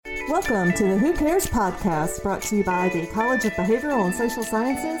Welcome to the Who Cares podcast, brought to you by the College of Behavioral and Social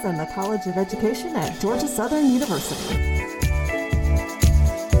Sciences and the College of Education at Georgia Southern University.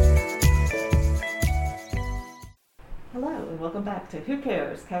 Hello, and welcome back to Who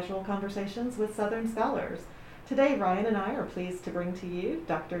Cares? Casual Conversations with Southern Scholars. Today, Ryan and I are pleased to bring to you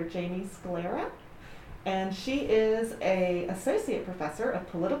Dr. Jamie Scalera, and she is an Associate Professor of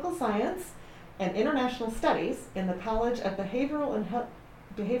Political Science and International Studies in the College of Behavioral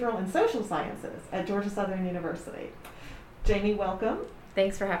and Social Sciences at Georgia Southern University. Jamie, welcome.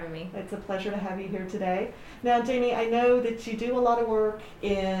 Thanks for having me. It's a pleasure to have you here today. Now, Jamie, I know that you do a lot of work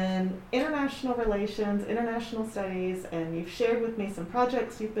in international relations, international studies, and you've shared with me some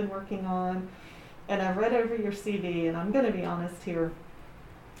projects you've been working on. And I've read over your CV, and I'm going to be honest here.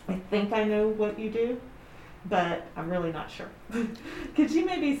 I think I know what you do, but I'm really not sure. Could you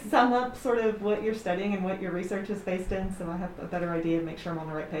maybe sum up sort of what you're studying and what your research is based in, so I have a better idea and make sure I'm on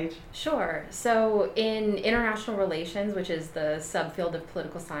the right page? Sure. So in international relations, which is the subfield of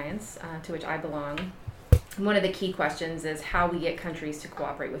political science to which I belong, one of the key questions is how we get countries to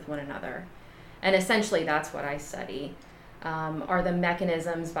cooperate with one another. And essentially that's what I study, are the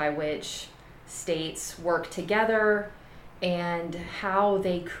mechanisms by which states work together and how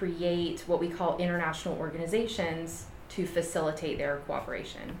they create what we call international organizations to facilitate their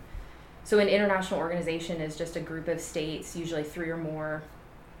cooperation. So an international organization is just a group of states, usually 3 or more,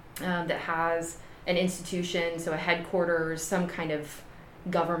 that has an institution, so a headquarters, some kind of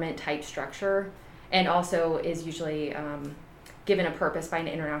government type structure, and also is usually given a purpose by an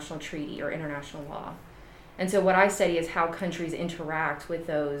international treaty or international law. And so what I study is how countries interact with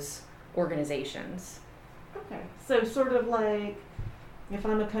those organizations. Okay, so sort of like if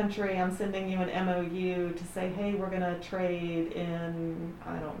I'm a country, I'm sending you an MOU to say, hey, we're going to trade in,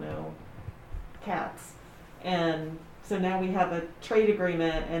 I don't know, cats. And so now we have a trade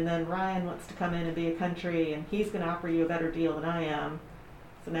agreement, and then Ryan wants to come in and be a country, and he's going to offer you a better deal than I am.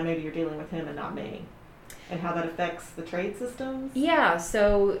 So now maybe you're dealing with him and not me. And how that affects the trade systems? Yeah,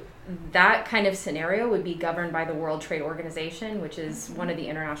 so that kind of scenario would be governed by the World Trade Organization, which is one of the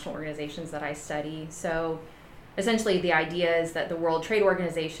international organizations that I study. So essentially the idea is that the World Trade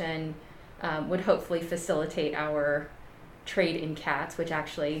Organization would hopefully facilitate our trade in cats, which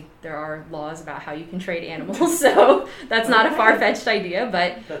actually there are laws about how you can trade animals, so that's not a far-fetched idea,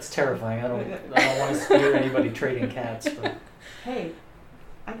 but... That's terrifying. I don't want to steer anybody trading cats. But... Hey,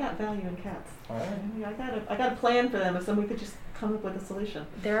 I got value in cats. All right. I got a plan for them if somebody could just come up with a solution.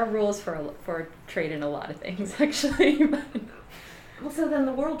 There are rules for trade in a lot of things, actually. Well, so then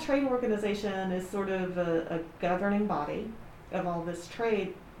the World Trade Organization is sort of a governing body of all this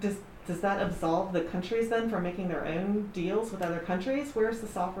trade. Does that absolve the countries then from making their own deals with other countries? Where's the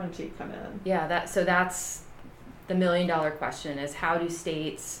sovereignty come in? Yeah, that's the $1 million question, is how do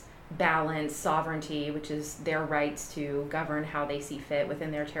states balance sovereignty, which is their rights to govern how they see fit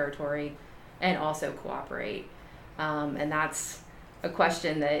within their territory, and also cooperate. And that's a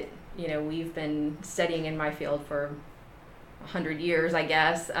question that, we've been studying in my field for 100 years, I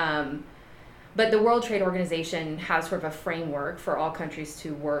guess. But the World Trade Organization has sort of a framework for all countries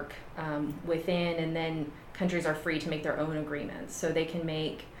to work within, and then countries are free to make their own agreements. So they can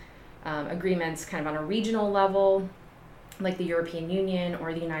make agreements kind of on a regional level, like the European Union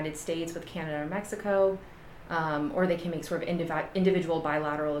or the United States with Canada and Mexico, or they can make sort of individual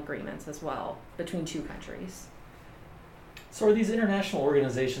bilateral agreements as well between 2 countries. So are these international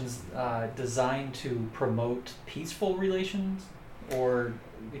organizations designed to promote peaceful relations, or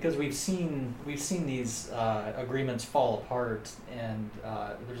because we've seen these agreements fall apart, and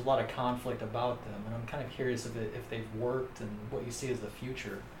there's a lot of conflict about them, and I'm kind of curious if they've worked and what you see as the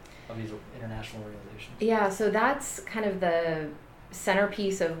future of these international organizations. Yeah, so that's kind of the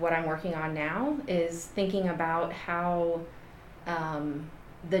centerpiece of what I'm working on now, is thinking about how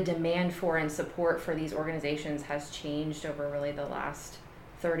the demand for and support for these organizations has changed over really the last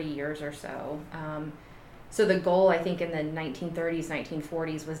 30 years or so. So the goal, I think, in the 1930s,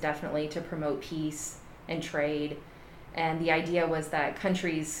 1940s was definitely to promote peace and trade. And the idea was that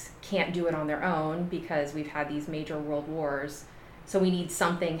countries can't do it on their own because we've had these major world wars. So we need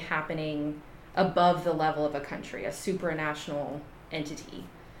something happening above the level of a country, a supranational entity.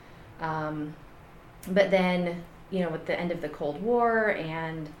 But then, with the end of the Cold War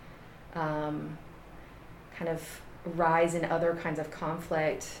and kind of rise in other kinds of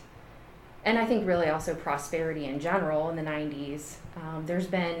conflict, and I think really also prosperity in general in the 90s, there's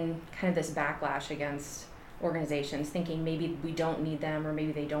been kind of this backlash against organizations thinking maybe we don't need them, or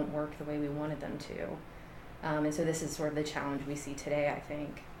maybe they don't work the way we wanted them to. And so this is sort of the challenge we see today, I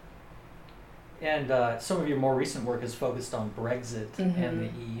think. And some of your more recent work is focused on Brexit Mm-hmm. and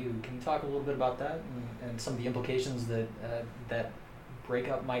the EU. Can you talk a little bit about that and some of the implications that that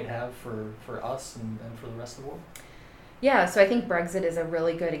breakup might have for us and for the rest of the world? Yeah, so I think Brexit is a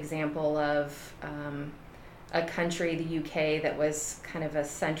really good example of a country, the UK, that was kind of a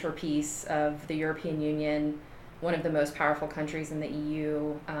centerpiece of the European Union, one of the most powerful countries in the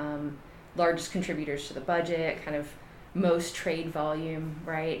EU, largest contributors to the budget, kind of most trade volume,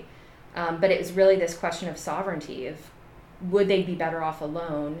 right? But it was really this question of sovereignty, of would they be better off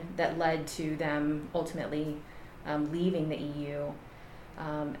alone, that led to them ultimately leaving the EU.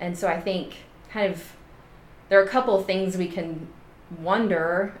 And so I think kind of there are a couple of things we can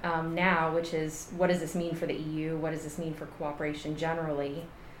wonder now, which is, what does this mean for the EU? What does this mean for cooperation generally?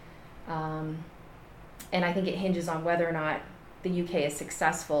 And I think it hinges on whether or not the UK is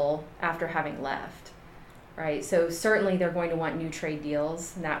successful after having left. Right, so certainly they're going to want new trade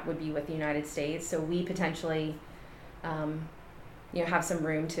deals, and that would be with the United States. So we potentially, have some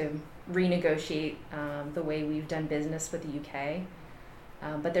room to renegotiate the way we've done business with the UK.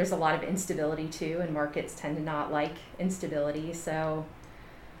 But there's a lot of instability too, and markets tend to not like instability. So,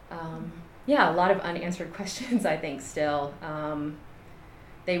 a lot of unanswered questions, I think, still.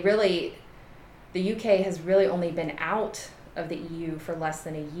 The UK has really only been out of the EU for less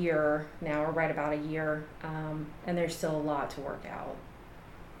than a year now, or right about a year, and there's still a lot to work out.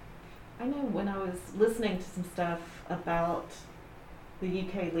 I know when I was listening to some stuff about the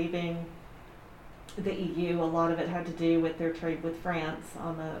UK leaving the EU, a lot of it had to do with their trade with France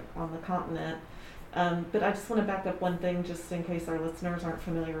on the continent. But I just want to back up one thing, just in case our listeners aren't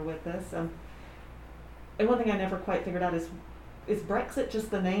familiar with this. And one thing I never quite figured out is Brexit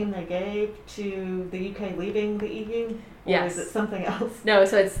just the name they gave to the UK leaving the EU? Or Yes. is it something else? No,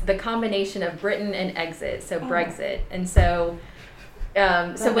 so it's the combination of Britain and exit, so Brexit. And so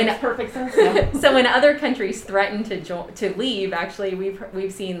That makes perfect sense now. so when other countries threaten to leave, actually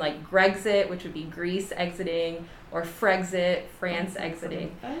we've seen like Grexit, which would be Greece exiting, or Frexit, France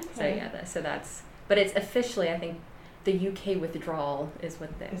exiting. Okay. So but it's officially, I think, the UK withdrawal is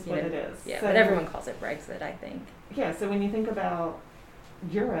what It is. Yeah, So- but everyone calls it Brexit, I think. Yeah, so when you think about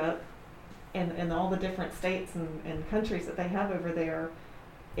Europe and all the different states and countries that they have over there,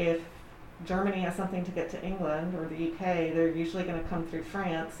 if Germany has something to get to England or the UK, they're usually going to come through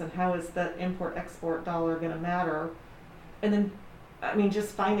France, and how is that import-export dollar going to matter? And then, I mean,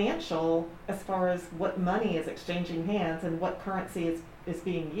 just financial, as far as what money is exchanging hands and what currency is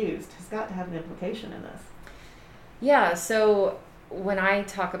being used, has got to have an implication in this. Yeah, so when I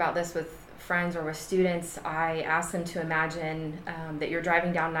talk about this with friends or with students, I ask them to imagine that you're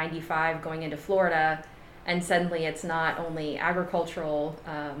driving down 95 going into Florida, and suddenly it's not only agricultural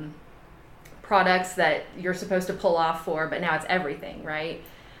products that you're supposed to pull off for, but now it's everything, right?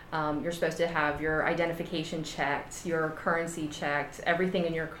 You're supposed to have your identification checked, your currency checked, everything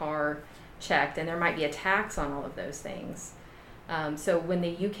in your car checked, and there might be a tax on all of those things. So when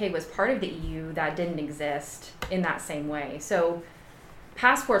the UK was part of the EU, that didn't exist in that same way. So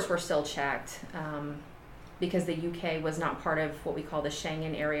passports were still checked because the UK was not part of what we call the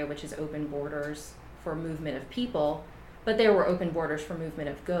Schengen area, which is open borders for movement of people, but there were open borders for movement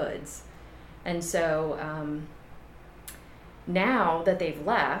of goods. And so now that they've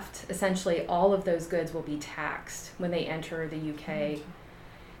left, essentially all of those goods will be taxed when they enter the UK.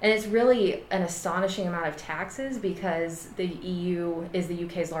 And it's really an astonishing amount of taxes because the EU is the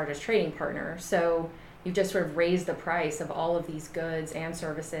UK's largest trading partner. So you've just sort of raised the price of all of these goods and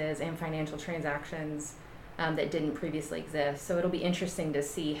services and financial transactions that didn't previously exist. So it'll be interesting to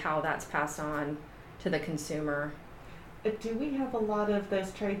see how that's passed on to the consumer. Do we have a lot of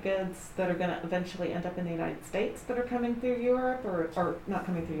those trade goods that are going to eventually end up in the United States that are coming through Europe, or not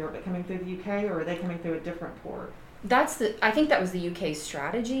coming through Europe, but coming through the UK, or are they coming through a different port? I think that was the UK's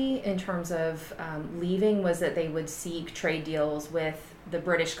strategy in terms of leaving, was that they would seek trade deals with the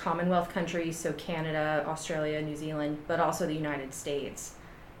British Commonwealth countries, so Canada, Australia, New Zealand, but also the United States.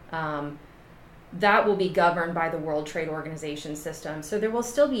 That will be governed by the World Trade Organization system. So there will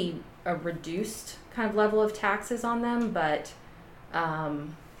still be a reduced kind of level of taxes on them, but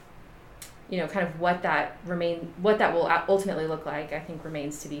kind of what that will ultimately look like, I think,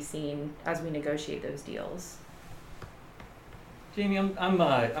 remains to be seen as we negotiate those deals. Jamie,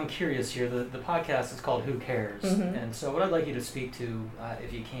 I'm curious here. The podcast is called Who Cares? Mm-hmm. And so what I'd like you to speak to,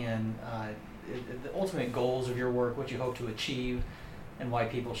 if you can, the ultimate goals of your work, what you hope to achieve, and why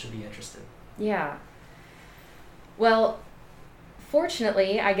people should be interested. Yeah. Well,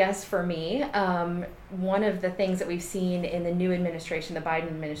 fortunately, I guess for me, one of the things that we've seen in the new administration, the Biden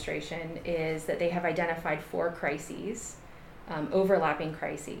administration, is that they have identified 4 crises, overlapping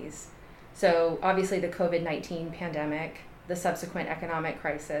crises, So obviously the COVID-19 pandemic, the subsequent economic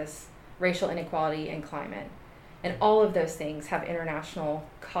crisis, racial inequality, and climate. And all of those things have international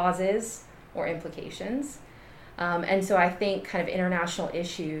causes or implications. And so I think kind of international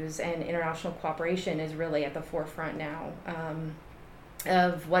issues and international cooperation is really at the forefront now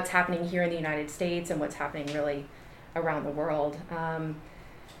of what's happening here in the United States and what's happening really around the world.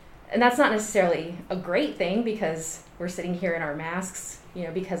 And that's not necessarily a great thing because we're sitting here in our masks,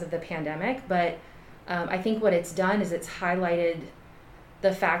 because of the pandemic. But I think what it's done is it's highlighted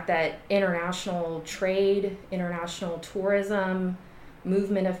the fact that international trade, international tourism,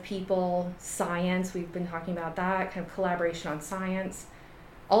 movement of people, science, we've been talking about that, kind of collaboration on science,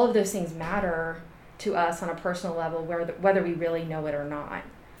 all of those things matter to us on a personal level, whether we really know it or not.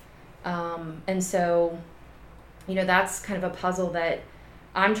 And so, that's kind of a puzzle that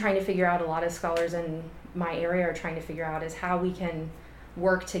I'm trying to figure out. A lot of scholars in my area are trying to figure out is how we can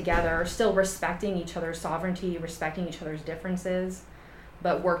work together, still respecting each other's sovereignty, respecting each other's differences,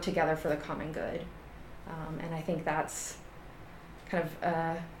 but work together for the common good. And I think that's kind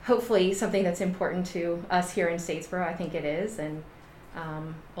of hopefully something that's important to us here in Statesboro. I think it is, and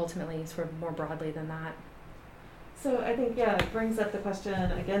ultimately sort of more broadly than that. So I think, it brings up the question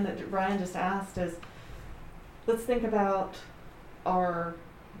again that Ryan just asked is, let's think about our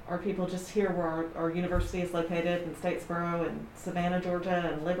people just here where our university is located in Statesboro and Savannah,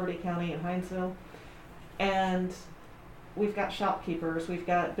 Georgia, and Liberty County and Hinesville. And we've got shopkeepers, we've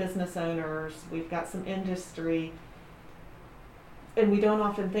got business owners, we've got some industry. And we don't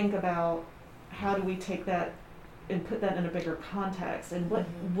often think about how do we take that and put that in a bigger context, and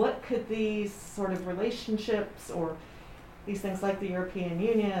what could these sort of relationships or these things like the European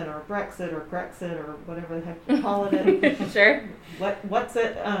Union or Brexit or Grexit or whatever the heck you call it. Sure. What's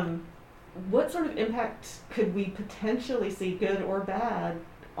it? What sort of impact could we potentially see, good or bad,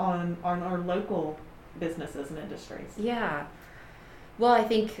 on our local businesses and industries? Yeah. Well, I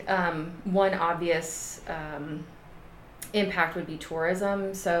think one obvious impact would be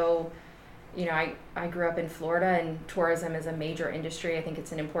tourism. So, I grew up in Florida, and tourism is a major industry. I think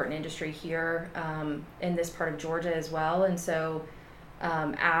it's an important industry here in this part of Georgia as well. And so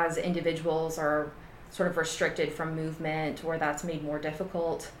as individuals are sort of restricted from movement, or that's made more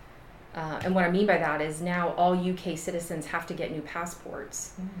difficult, and what I mean by that is now all UK citizens have to get new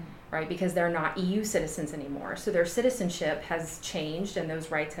passports, right? Because they're not EU citizens anymore. So their citizenship has changed and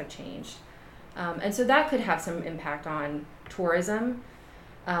those rights have changed. And so that could have some impact on tourism.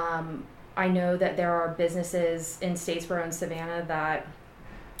 I know that there are businesses in Statesboro and Savannah that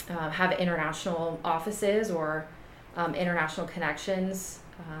have international offices or international connections.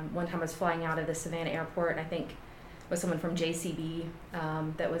 One time I was flying out of the Savannah airport, and I think it was someone from JCB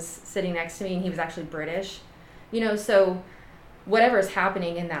that was sitting next to me, and he was actually British. So whatever is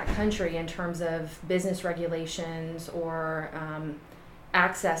happening in that country in terms of business regulations or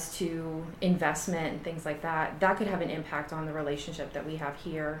access to investment and things like that, that could have an impact on the relationship that we have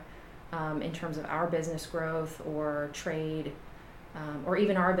here in terms of our business growth or trade, or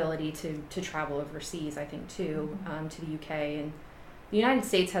even our ability to travel overseas, I think, too, to the UK. And the United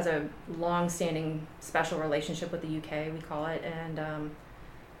States has a long-standing special relationship with the UK, we call it. And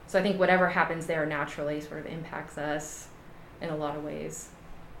so I think whatever happens there naturally sort of impacts us in a lot of ways.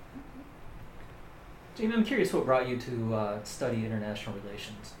 Jane, I'm curious what brought you to study international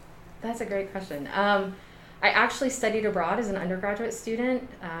relations? That's a great question. I actually studied abroad as an undergraduate student.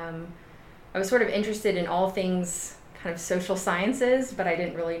 I was sort of interested in all things kind of social sciences, but I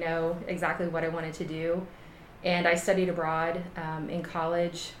didn't really know exactly what I wanted to do. And I studied abroad in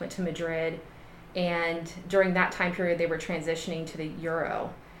college, went to Madrid, and during that time period they were transitioning to the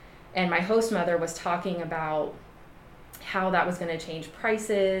euro. And my host mother was talking about how that was going to change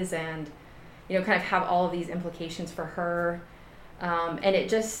prices and kind of have all of these implications for her. And it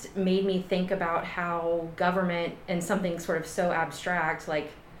just made me think about how government and something sort of so abstract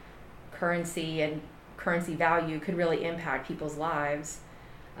like currency and currency value could really impact people's lives.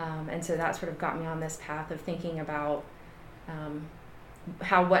 And so that sort of got me on this path of thinking about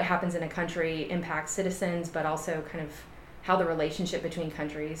how what happens in a country impacts citizens, but also kind of how the relationship between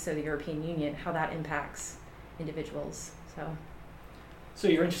countries, so the European Union, how that impacts individuals. So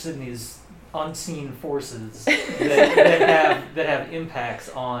you're interested in these unseen forces that have impacts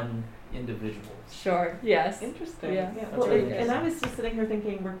on individuals. Sure. Yes. Interesting. Yeah. Well, really and I was just sitting here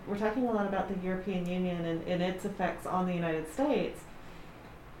thinking we're talking a lot about the European Union and its effects on the United States.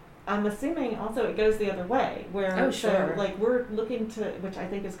 I'm assuming also it goes the other way, where sure. So like we're looking to, which I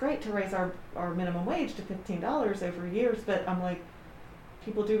think is great, to raise our minimum wage to $15 over years, but I'm like,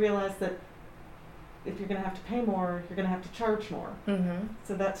 people do realize that if you're going to have to pay more, you're going to have to charge more. Mm-hmm.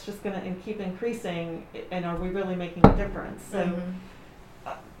 So that's just going to keep increasing, and are we really making a difference? So,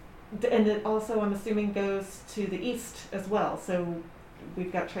 and it also, I'm assuming, goes to the east as well. So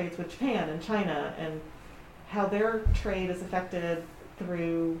we've got trades with Japan and China, and how their trade is affected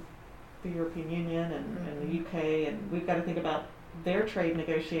through the European Union and the UK, and we've got to think about their trade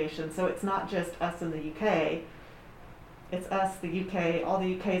negotiations. So it's not just us in the UK. It's us, the UK, all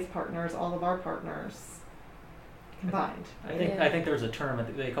the UK's partners, all of our partners combined. I think there's a term,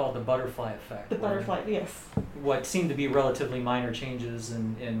 they call it the butterfly effect. The butterfly, yes. What seem to be relatively minor changes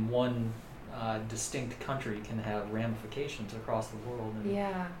in one distinct country can have ramifications across the world.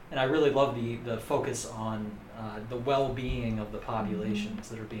 And I really love the focus on the well-being of the populations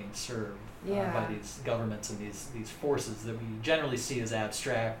that are being served by these governments and these forces that we generally see as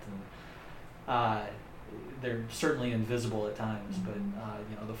abstract, and they're certainly invisible at times,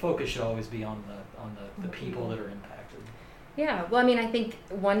 but the focus should always be on the people that are impacted. Yeah, well, I mean, I think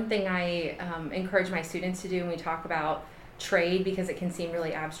one thing I encourage my students to do when we talk about trade, because it can seem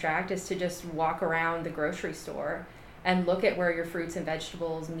really abstract, is to just walk around the grocery store and look at where your fruits and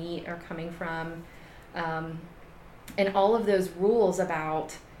vegetables, meat are coming from, and all of those rules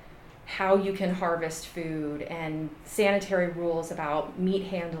about how you can harvest food, and sanitary rules about meat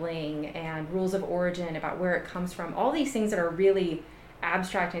handling, and rules of origin about where it comes from. All these things that are really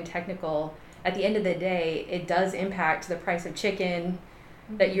abstract and technical, at the end of the day, it does impact the price of chicken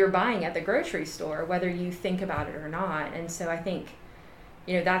that you're buying at the grocery store, whether you think about it or not. And so I think,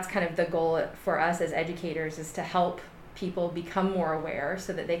 that's kind of the goal for us as educators, is to help people become more aware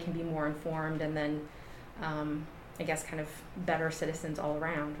so that they can be more informed, and then, I guess, kind of better citizens all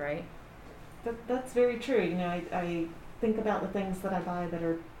around, right? That's very true. I think about the things that I buy that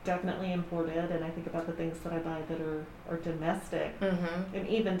are definitely imported, and I think about the things that I buy that are domestic. Mm-hmm. And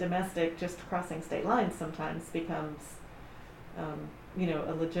even domestic, just crossing state lines sometimes becomes,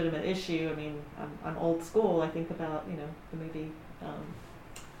 a legitimate issue. I mean, I'm old school. I think about, the movie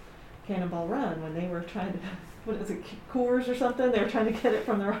Cannonball Run, when they were trying to, what is it, Coors or something? They were trying to get it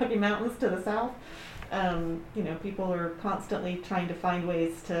from the Rocky Mountains to the south. People are constantly trying to find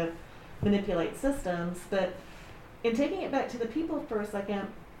ways to manipulate systems, but in taking it back to the people for a second,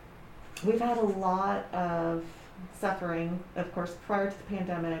 we've had a lot of suffering, of course, prior to the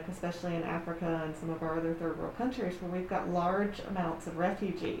pandemic, especially in Africa and some of our other third world countries, where we've got large amounts of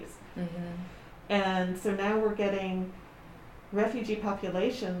refugees. Mm-hmm. And so now we're getting refugee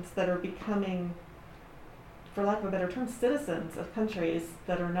populations that are becoming, for lack of a better term, citizens of countries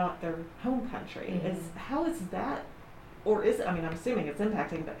that are not their home country. Mm-hmm. How is that, or is it, I'm assuming it's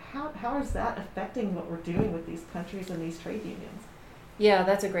impacting, but how is that affecting what we're doing with these countries and these trade unions? Yeah,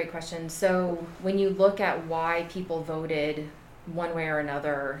 that's a great question. So when you look at why people voted one way or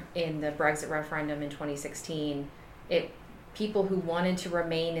another in the Brexit referendum in 2016, people who wanted to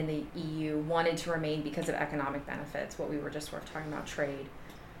remain in the EU wanted to remain because of economic benefits, what we were just sort of talking about, trade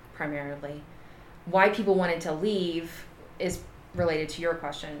primarily. Why people wanted to leave is related to your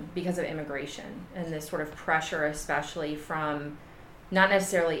question, because of immigration and this sort of pressure, especially from not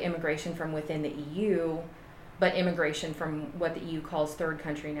necessarily immigration from within the EU, but immigration from what the EU calls third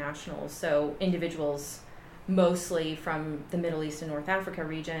country nationals. So individuals mostly from the Middle East and North Africa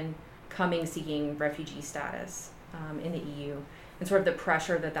region coming seeking refugee status in the EU, and sort of the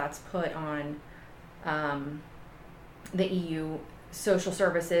pressure that's put on the EU social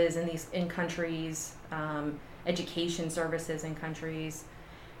services in countries, education services in countries,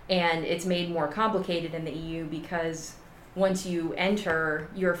 and it's made more complicated in the EU because once you enter,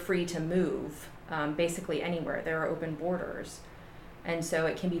 you're free to move basically anywhere. There are open borders, and so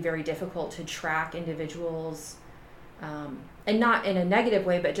it can be very difficult to track individuals, and not in a negative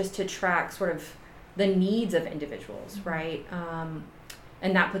way, but just to track sort of the needs of individuals, right?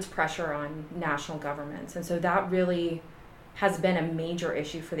 And that puts pressure on national governments, and so that really has been a major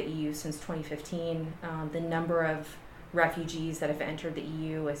issue for the EU since 2015. The number of refugees that have entered the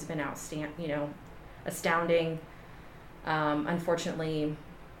EU has been astounding. Unfortunately,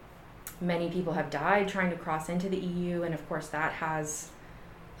 many people have died trying to cross into the EU, and of course that has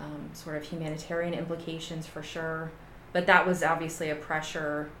sort of humanitarian implications for sure. But that was obviously a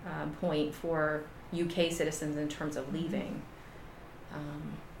pressure point for UK citizens in terms of leaving.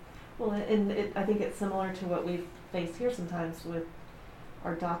 Well, and I think it's similar to what we've faced here sometimes with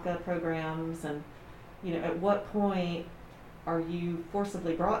our DACA programs, and at what point are you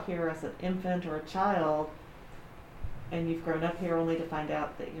forcibly brought here as an infant or a child, and you've grown up here only to find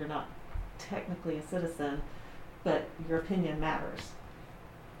out that you're not technically a citizen, but your opinion matters.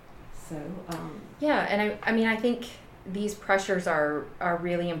 So yeah, and I think these pressures are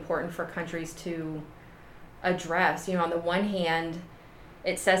really important for countries to address. On the one hand,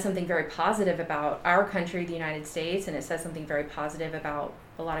 it says something very positive about our country, the United States, and it says something very positive about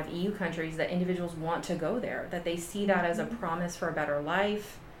a lot of EU countries, that individuals want to go there, that they see that as a promise for a better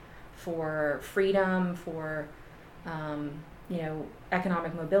life, for freedom, for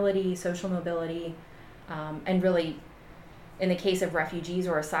economic mobility, social mobility, and really, in the case of refugees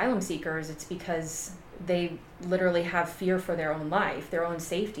or asylum seekers, it's because they literally have fear for their own life, their own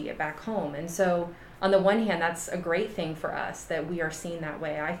safety back home. And so on the one hand, that's a great thing for us that we are seen that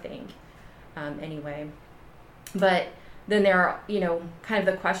way, I think, anyway. But then there are, kind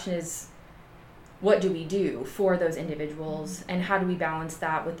of the question is, what do we do for those individuals, and how do we balance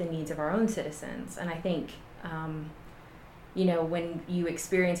that with the needs of our own citizens? And I think, when you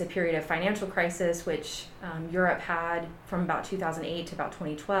experience a period of financial crisis, which Europe had from about 2008 to about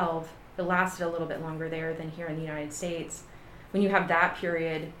 2012, it lasted a little bit longer there than here in the United States. When you have that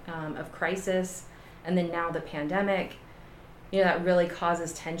period of crisis, and then now the pandemic, that really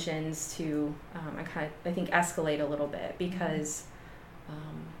causes tensions to, I think, escalate a little bit, because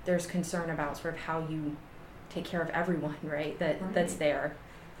there's concern about sort of how you take care of everyone, right, that's there.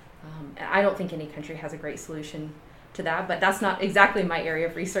 And I don't think any country has a great solution to that, but that's not exactly my area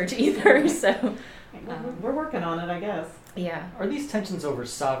of research either. So we're working on it, I guess. Yeah. Are these tensions over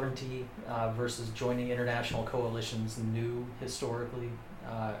sovereignty versus joining international coalitions new historically?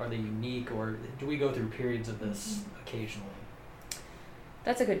 Are they unique, or do we go through periods of this occasionally?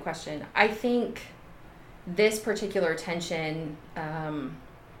 That's a good question. I think this particular tension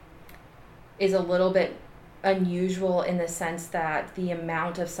is a little bit unusual in the sense that the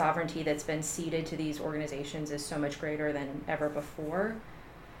amount of sovereignty that's been ceded to these organizations is so much greater than ever before.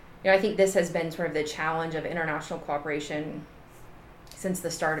 I think this has been sort of the challenge of international cooperation since the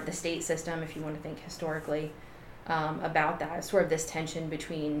start of the state system, if you want to think historically about that, sort of this tension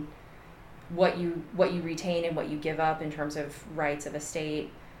between what you retain and what you give up in terms of rights of a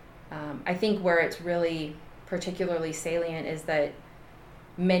state. I think where it's really particularly salient is that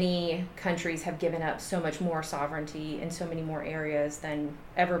many countries have given up so much more sovereignty in so many more areas than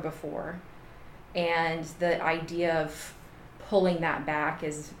ever before. And the idea of pulling that back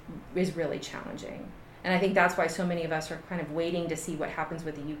is really challenging. And I think that's why so many of us are kind of waiting to see what happens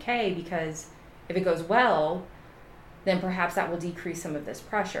with the UK, because if it goes well, then perhaps that will decrease some of this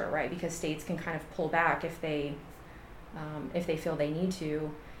pressure, right? Because states can kind of pull back if they feel they need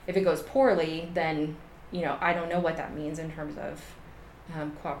to. If it goes poorly, then, I don't know what that means in terms of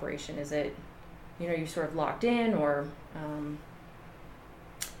cooperation. Is it, you're sort of locked in, or,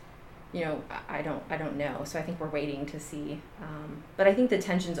 I don't know. So I think we're waiting to see. But I think the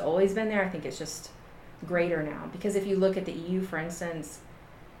tension's always been there. I think it's just greater now, because if you look at the EU, for instance,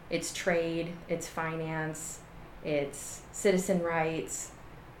 it's trade, it's finance, it's citizen rights,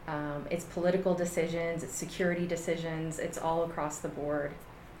 it's political decisions, it's security decisions, it's all across the board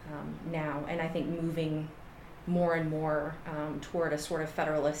now. And I think moving more and more toward a sort of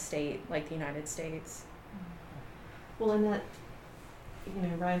federalist state like the United States. Well, and that,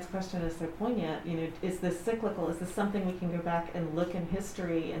 Ryan's question is so poignant. Is this cyclical? Is this something we can go back and look in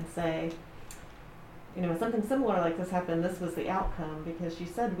history and say, when something similar like this happened, this was the outcome? Because you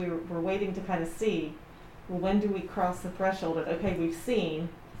said we're waiting to kind of see, well, when do we cross the threshold of, okay, we've seen,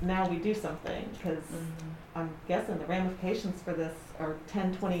 now we do something? Because I'm guessing the ramifications for this are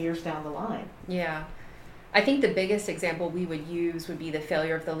 10, 20 years down the line. Yeah. I think the biggest example we would use would be the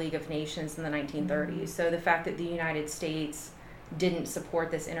failure of the League of Nations in the 1930s. So the fact that the United States didn't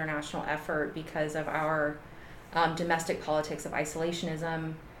support this international effort because of our domestic politics of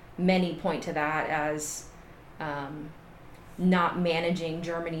isolationism. Many point to that as not managing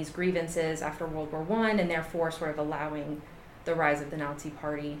Germany's grievances after World War I, and therefore sort of allowing the rise of the Nazi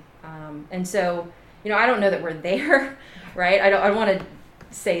Party. And so, I don't know that we're there, right? I don't want to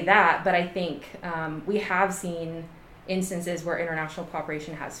say that, but I think we have seen instances where international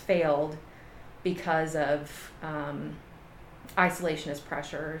cooperation has failed because of isolationist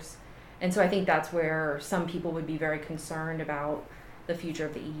pressures. And so I think that's where some people would be very concerned about the future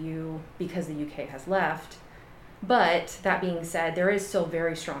of the EU because the UK has left. But that being said, there is still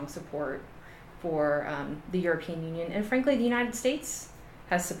very strong support for the European Union, and frankly, the United States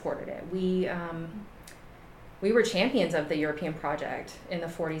has supported it. We were champions of the European project in the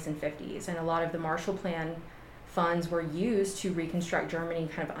 40s and 50s, and a lot of the Marshall Plan funds were used to reconstruct Germany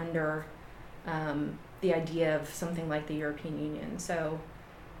kind of under the idea of something like the European Union. So,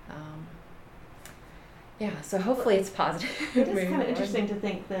 so hopefully it's positive. It is kind of interesting to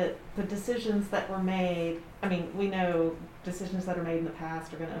think that the decisions that were made, we know decisions that are made in the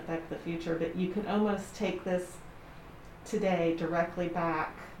past are going to affect the future, but you can almost take this today directly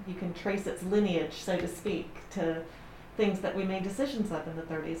back. You can trace its lineage, so to speak, to things that we made decisions of in the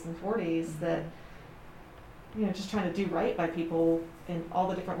 30s and 40s that, just trying to do right by people in all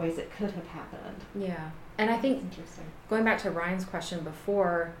the different ways it could have happened. Yeah. And I think, Interesting. going back to Ryan's question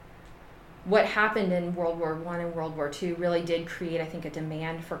before, what happened in World War I and World War II really did create, I think, a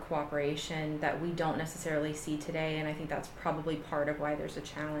demand for cooperation that we don't necessarily see today. And I think that's probably part of why there's a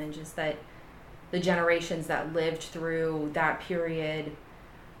challenge, is that the generations that lived through that period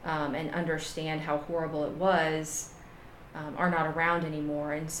and understand how horrible it was are not around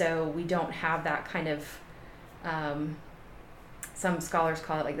anymore. And so we don't have that kind of, some scholars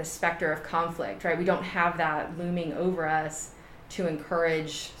call it like the specter of conflict, right? We don't have that looming over us to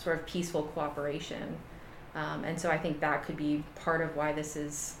encourage sort of peaceful cooperation. And so I think that could be part of why this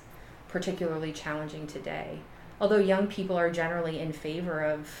is particularly challenging today. Although young people are generally in favor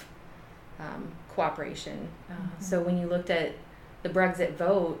of cooperation. So when you looked at the Brexit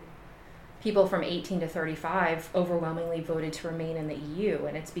vote, people from 18 to 35 overwhelmingly voted to remain in the EU,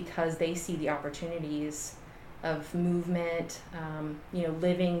 and it's because they see the opportunities of movement,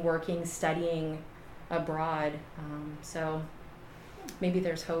 living, working, studying abroad. So maybe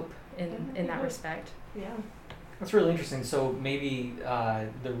there's hope in that respect. Yeah. That's really interesting. So maybe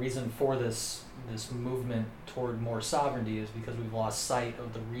the reason for this movement toward more sovereignty is because we've lost sight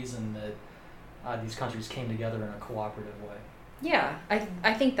of the reason that these countries came together in a cooperative way. Yeah,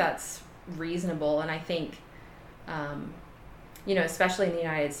 I think that's reasonable, and I think, especially in the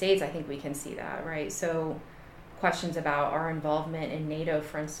United States, I think we can see that, right? So questions about our involvement in NATO,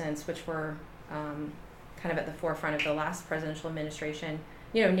 for instance, which were kind of at the forefront of the last presidential administration.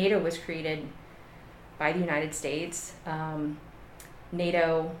 NATO was created by the United States.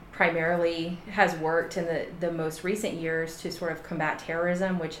 NATO primarily has worked in the most recent years to sort of combat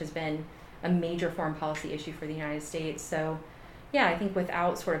terrorism, which has been a major foreign policy issue for the United States. So yeah, I think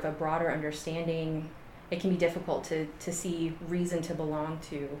without sort of a broader understanding, it can be difficult to see reason to belong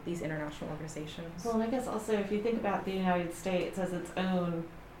to these international organizations. Well, and I guess also if you think about the United States as its own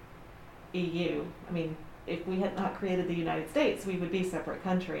EU, I mean, if we had not created the United States, we would be separate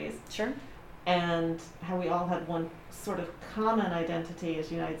countries. Sure. And how we all had one sort of common identity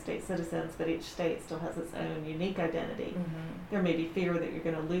as United States citizens, but each state still has its own unique identity. Mm-hmm. There may be fear that you're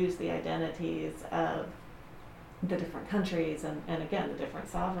going to lose the identities of the different countries and again, the different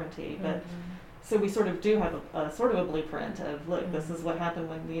sovereignty. But so we sort of do have a sort of a blueprint of, look, this is what happened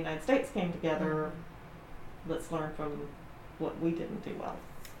when the United States came together. Let's learn from what we didn't do well.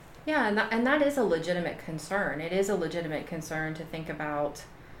 Yeah, and that is a legitimate concern. It is a legitimate concern to think about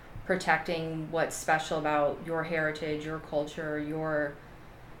protecting what's special about your heritage, your culture, your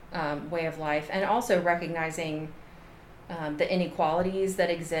way of life, and also recognizing the inequalities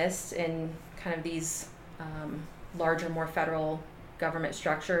that exist in kind of these larger, more federal government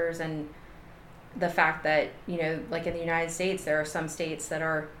structures, and the fact that, like in the United States, there are some states that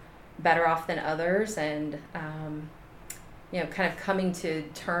are better off than others, and kind of coming to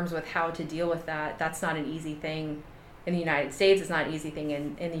terms with how to deal with that. That's not an easy thing in the United States. It's not an easy thing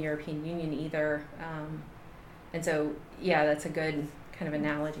in the European Union either. And so, yeah, that's a good kind of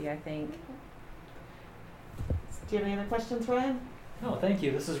analogy, I think. Do you have any other questions, Ryan? No, thank you.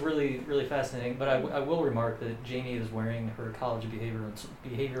 This is really, really fascinating. But I will remark that Jamie is wearing her College of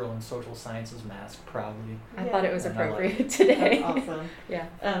Behavioral and Social Sciences mask proudly. I thought it was And appropriate today. That's awesome. Yeah.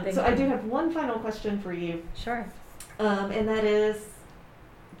 So I do have one final question for you. Sure. And that is,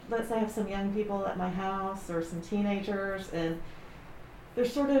 let's say I have some young people at my house or some teenagers, and they're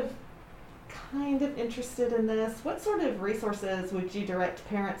sort of kind of interested in this. What sort of resources would you direct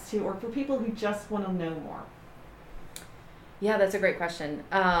parents to, or for people who just want to know more? Yeah, that's a great question.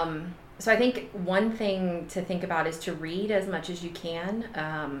 So I think one thing to think about is to read as much as you can,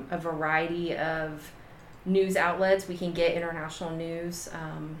 a variety of news outlets. We can get international news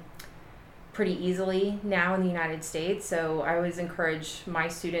pretty easily now in the United States. So I always encourage my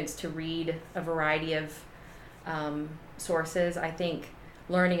students to read a variety of sources. I think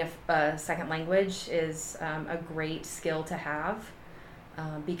learning a second language is a great skill to have.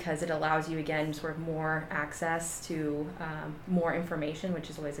 Because it allows you, again, sort of more access to more information,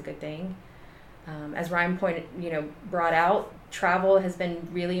 which is always a good thing. As Ryan brought out, travel has been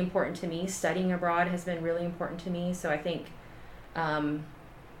really important to me. Studying abroad has been really important to me. So I think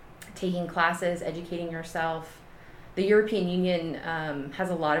taking classes, educating yourself. The European Union has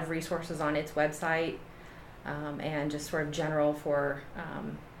a lot of resources on its website, and just sort of general for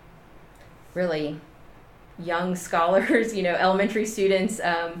really young scholars, elementary students,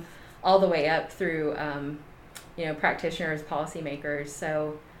 all the way up through, practitioners, policymakers.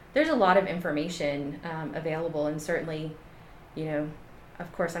 So there's a lot of information available, and certainly,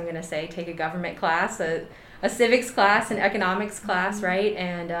 of course, I'm going to say take a government class, a civics class, an economics class, right?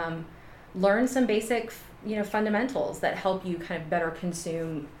 And learn some basic, fundamentals that help you kind of better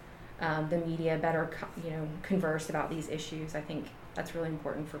consume the media, better, converse about these issues. I think that's really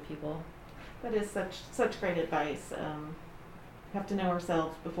important for people. That is such great advice. We have to know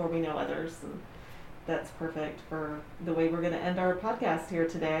ourselves before we know others, and that's perfect for the way we're going to end our podcast here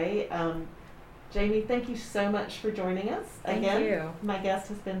today. Jamie, thank you so much for joining us. Thank you. My guest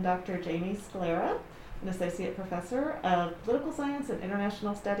has been Dr. Jamie Scalera, an Associate Professor of Political Science and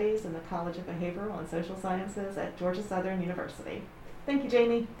International Studies in the College of Behavioral and Social Sciences at Georgia Southern University. Thank you,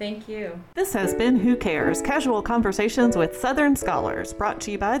 Jamie. Thank you. This has been Who Cares? Casual Conversations with Southern Scholars, brought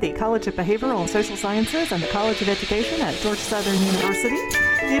to you by the College of Behavioral and Social Sciences and the College of Education at Georgia Southern University.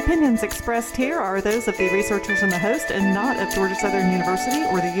 The opinions expressed here are those of the researchers and the host, and not of Georgia Southern University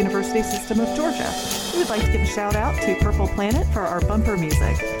or the University System of Georgia. We would like to give a shout out to Purple Planet for our bumper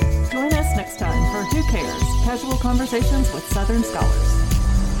music. Join us next time for Who Cares? Casual Conversations with Southern Scholars.